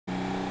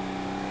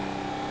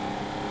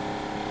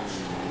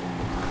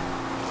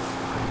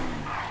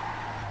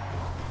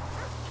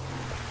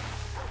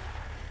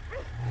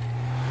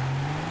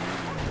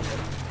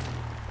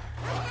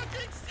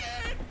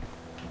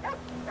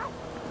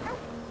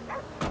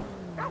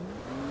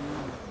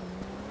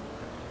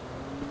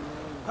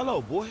Hello,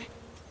 boy.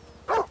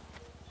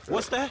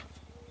 What's that?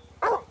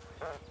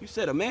 You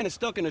said a man is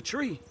stuck in a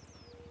tree.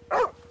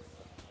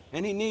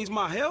 And he needs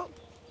my help?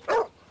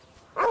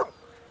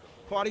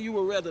 Part of you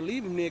would rather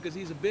leave him there because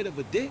he's a bit of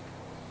a dick.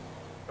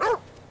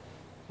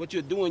 But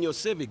you're doing your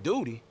civic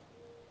duty.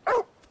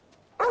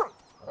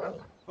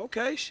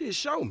 Okay, shit,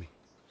 show me.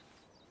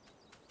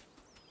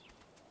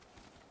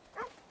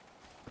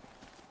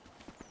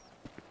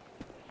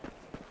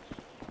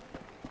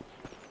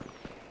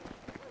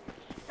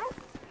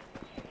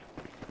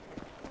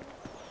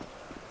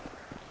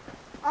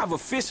 I've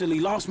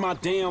officially lost my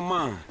damn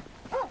mind.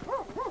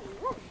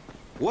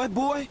 What,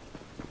 boy?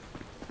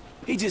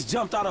 He just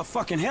jumped out of a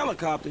fucking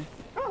helicopter.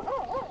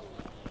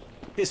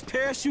 His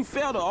parachute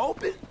fell to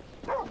open?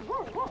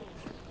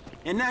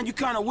 And now you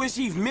kind of wish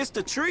he'd missed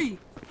a tree.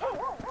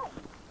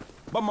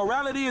 But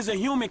morality is a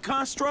human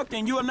construct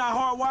and you're not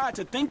hardwired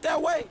to think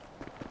that way?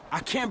 I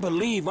can't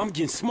believe I'm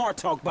getting smart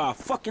talked by a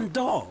fucking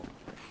dog.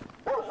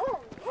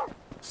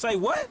 Say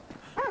what?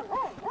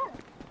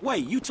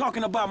 Wait, you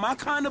talking about my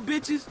kind of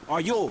bitches or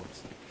yours?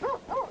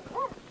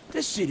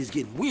 This shit is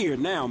getting weird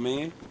now,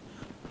 man.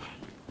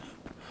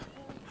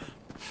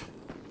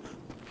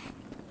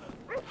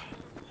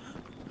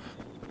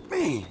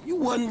 Man, you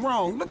wasn't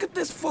wrong. Look at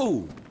this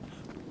fool.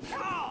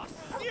 Oh,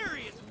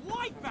 serious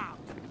wipeout!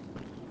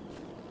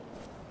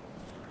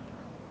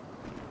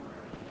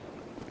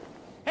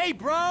 Hey,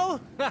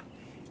 bro!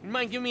 You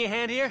mind giving me a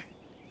hand here?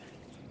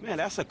 Man,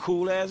 that's a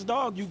cool-ass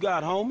dog you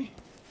got, homie.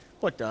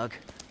 What dog?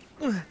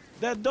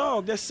 That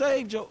dog that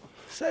saved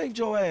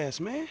your ass,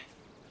 man.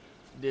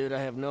 Dude, I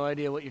have no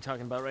idea what you're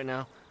talking about right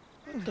now.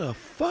 What the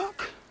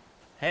fuck?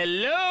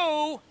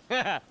 Hello?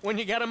 When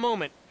you got a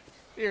moment.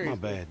 Seriously. My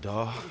bad,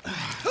 dog.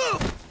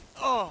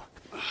 Oh.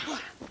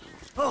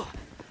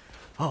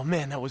 Oh,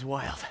 man, that was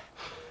wild.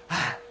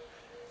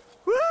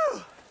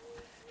 Woo!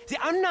 See,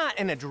 I'm not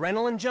an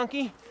adrenaline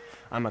junkie.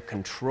 I'm a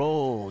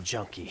control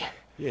junkie.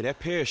 Yeah, that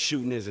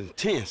parachuting is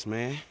intense,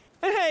 man.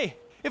 And hey,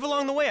 if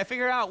along the way I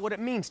figure out what it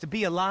means to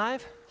be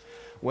alive,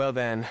 well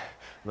then,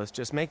 let's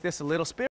just make this a little spirit.